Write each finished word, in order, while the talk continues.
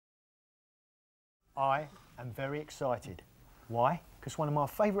I am very excited. Why? Because one of my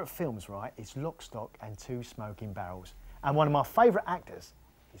favourite films, right, is Lock, Stock and Two Smoking Barrels. And one of my favourite actors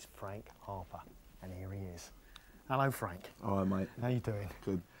is Frank Harper. And here he is. Hello, Frank. All right, mate. How you doing?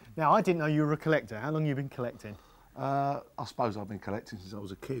 Good. Now, I didn't know you were a collector. How long have you been collecting? I suppose I've been collecting since I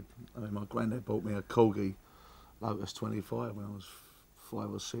was a kid. I mean, my granddad bought me a Corgi Lotus 25 when I was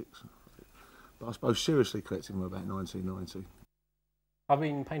 5 or 6. But I suppose seriously collecting from about 1990. I've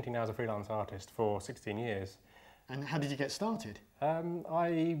been painting now as a freelance artist for 16 years. And how did you get started?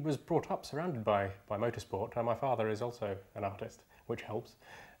 I was brought up surrounded by motorsport, and my father is also an artist, which helps.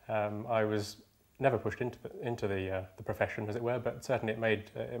 I was never pushed into the profession, as it were, but certainly it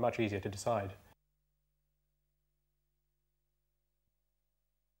made it much easier to decide.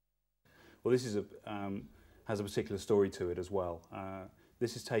 Well, this is has a particular story to it as well.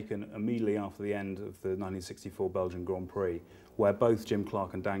 This is taken immediately after the end of the 1964 Belgian Grand Prix, where both Jim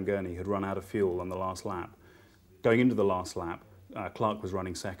Clark and Dan Gurney had run out of fuel on the last lap. Going into the last lap, Clark was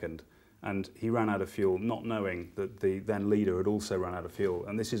running second, and he ran out of fuel, not knowing that the then leader had also run out of fuel.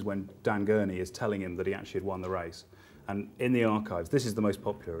 And this is when Dan Gurney is telling him that he actually had won the race. And in the archives, this is the most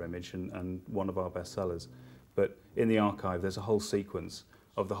popular image and one of our best sellers, but in the archive there's a whole sequence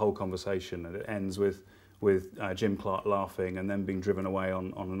of the whole conversation, and it ends with Jim Clark laughing and then being driven away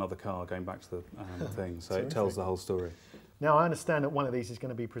on another car going back to the thing. So it tells the whole story. Now, I understand that one of these is going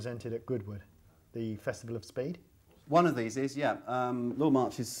to be presented at Goodwood, the Festival of Speed. One of these is, yeah. Lord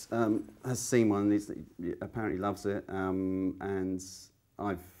March has seen one of these, he apparently loves it, and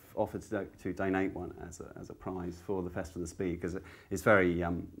I've offered to donate one as a prize for the Festival of Speed, because it's very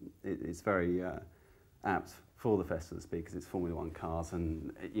apt for the Festival of Speed, because it's Formula One cars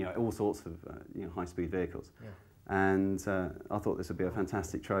and all sorts of high-speed vehicles. Yeah. And I thought this would be a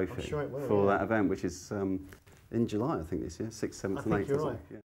fantastic trophy for that event, which is in July, I think, this year, 6th, 7th and 8th. You're right.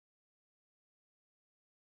 Yeah.